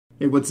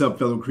Hey, what's up,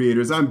 fellow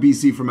creators? I'm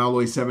BC from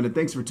Alloy 7, and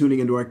thanks for tuning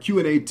into our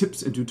Q&A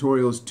Tips and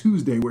Tutorials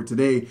Tuesday, where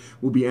today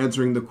we'll be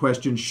answering the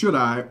question, should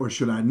I or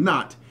should I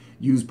not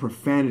use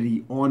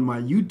profanity on my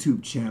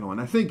YouTube channel?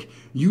 And I think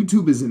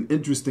YouTube is an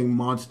interesting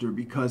monster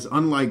because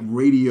unlike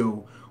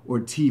radio or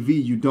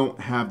TV, you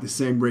don't have the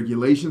same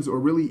regulations or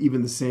really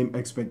even the same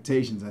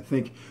expectations. I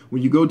think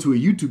when you go to a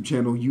YouTube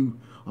channel, you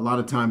a lot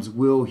of times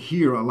will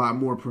hear a lot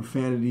more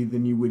profanity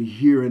than you would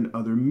hear in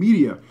other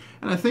media.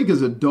 And I think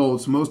as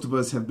adults, most of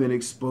us have been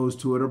exposed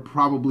to it or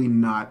probably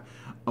not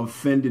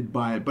offended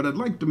by it. But I'd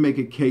like to make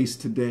a case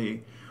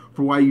today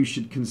for why you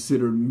should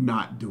consider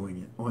not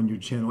doing it on your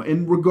channel.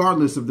 And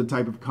regardless of the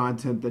type of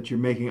content that you're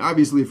making,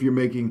 obviously if you're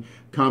making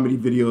comedy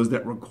videos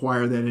that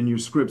require that in your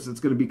scripts, it's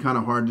going to be kind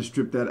of hard to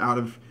strip that out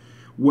of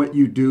what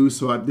you do,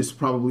 so this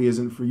probably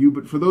isn't for you.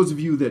 But for those of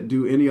you that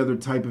do any other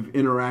type of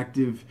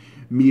interactive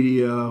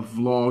media,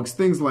 vlogs,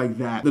 things like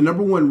that, the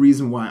number one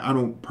reason why I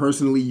don't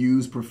personally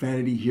use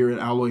profanity here at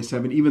Alloy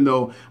 7, even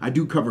though I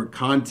do cover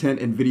content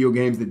and video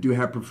games that do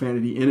have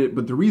profanity in it,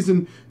 but the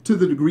reason, to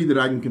the degree that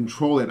I can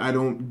control it, I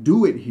don't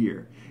do it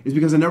here, is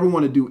because I never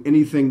want to do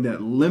anything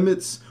that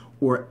limits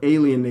or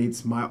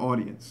alienates my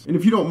audience. And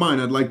if you don't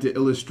mind, I'd like to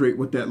illustrate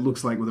what that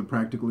looks like with a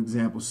practical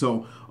example.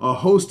 So a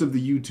host of the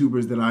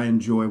YouTubers that I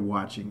enjoy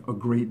watching a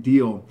great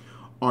deal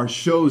are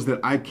shows that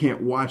I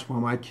can't watch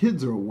while my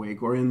kids are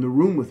awake or in the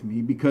room with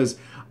me because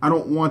I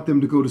don't want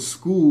them to go to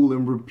school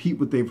and repeat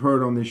what they've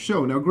heard on this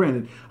show. Now,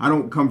 granted, I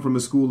don't come from a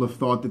school of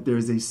thought that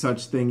there's a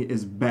such thing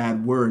as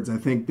bad words. I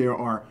think there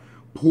are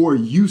poor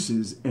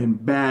uses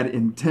and bad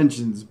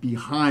intentions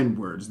behind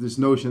words. This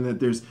notion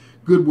that there's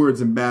good words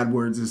and bad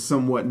words is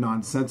somewhat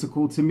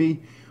nonsensical to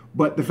me.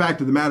 But the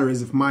fact of the matter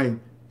is, if my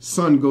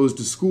son goes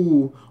to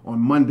school on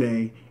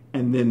Monday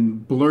and then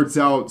blurts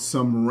out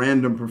some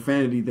random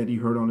profanity that he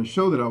heard on a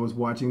show that I was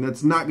watching,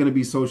 that's not going to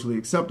be socially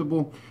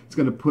acceptable. It's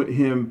going to put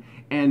him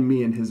and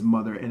me and his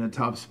mother in a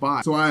tough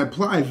spot. So I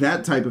apply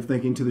that type of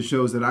thinking to the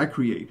shows that I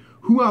create.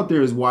 Who out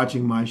there is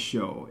watching my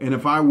show? And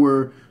if I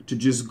were to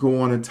just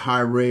go on a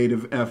tirade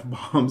of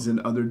F-bombs and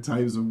other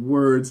types of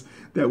words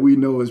that we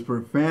know as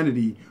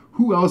profanity,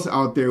 who else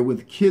out there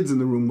with kids in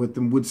the room with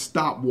them would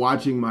stop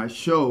watching my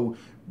show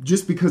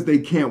just because they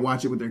can't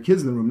watch it with their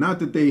kids in the room? Not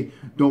that they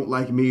don't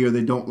like me or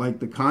they don't like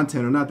the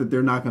content, or not that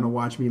they're not going to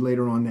watch me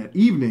later on that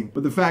evening.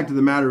 But the fact of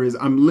the matter is,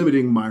 I'm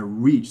limiting my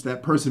reach.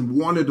 That person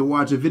wanted to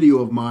watch a video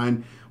of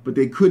mine, but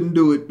they couldn't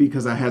do it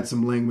because I had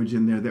some language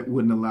in there that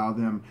wouldn't allow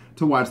them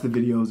to watch the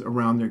videos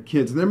around their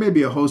kids. And there may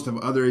be a host of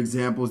other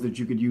examples that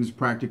you could use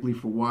practically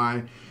for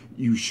why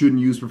you shouldn't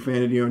use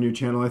profanity on your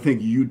channel. I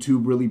think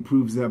YouTube really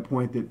proves that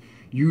point, that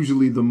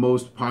usually the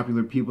most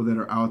popular people that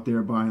are out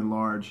there by and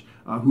large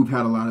who've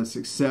had a lot of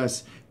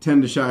success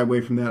tend to shy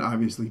away from that.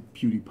 Obviously,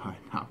 PewDiePie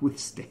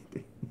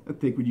notwithstanding. I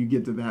think when you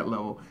get to that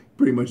level,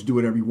 pretty much do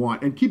whatever you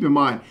want. And keep in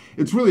mind,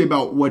 it's really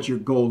about what your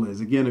goal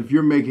is. Again, if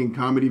you're making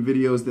comedy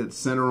videos that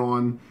center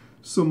on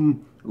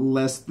some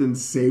less than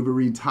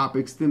savory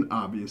topics, then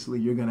obviously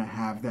you're going to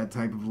have that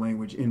type of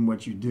language in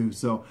what you do.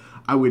 So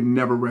I would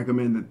never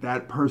recommend that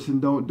that person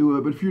don't do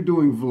it. But if you're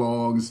doing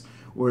vlogs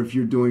or if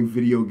you're doing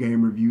video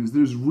game reviews,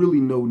 there's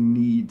really no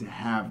need to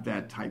have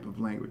that type of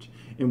language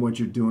in what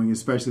you're doing,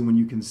 especially when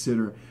you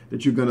consider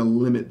that you're going to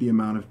limit the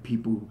amount of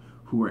people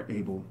who are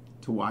able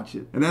to watch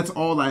it. And that's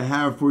all I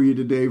have for you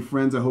today,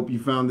 friends. I hope you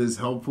found this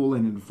helpful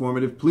and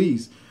informative.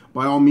 Please,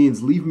 by all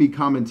means, leave me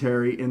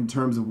commentary in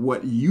terms of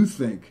what you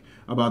think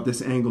about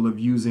this angle of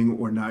using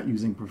or not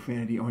using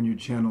profanity on your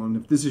channel. And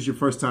if this is your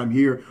first time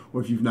here,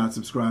 or if you've not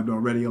subscribed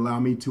already, allow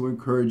me to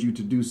encourage you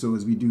to do so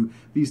as we do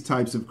these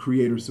types of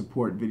creator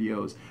support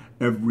videos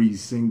every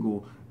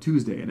single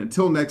Tuesday. And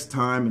until next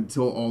time,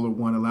 until all are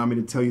one, allow me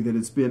to tell you that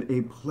it's been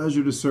a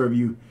pleasure to serve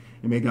you,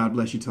 and may God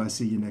bless you till I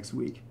see you next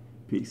week.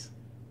 Peace.